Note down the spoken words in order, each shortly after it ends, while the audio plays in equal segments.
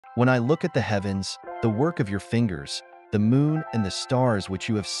When I look at the heavens, the work of your fingers, the moon and the stars which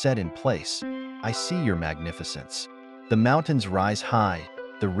you have set in place, I see your magnificence. The mountains rise high,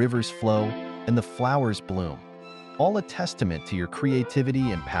 the rivers flow, and the flowers bloom, all a testament to your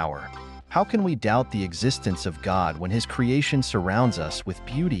creativity and power. How can we doubt the existence of God when His creation surrounds us with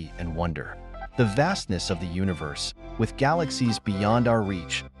beauty and wonder? The vastness of the universe, with galaxies beyond our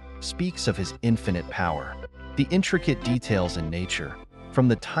reach, speaks of His infinite power. The intricate details in nature, from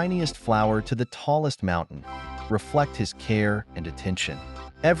the tiniest flower to the tallest mountain, reflect His care and attention.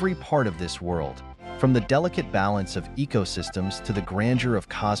 Every part of this world, from the delicate balance of ecosystems to the grandeur of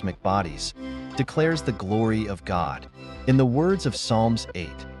cosmic bodies, declares the glory of God. In the words of Psalms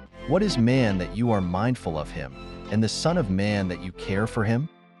 8, "What is man that you are mindful of him, and the Son of Man that you care for him?"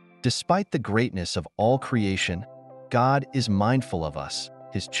 Despite the greatness of all creation, God is mindful of us,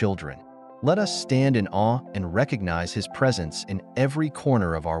 His children. Let us stand in awe and recognize His presence in every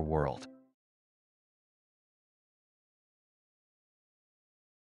corner of our world.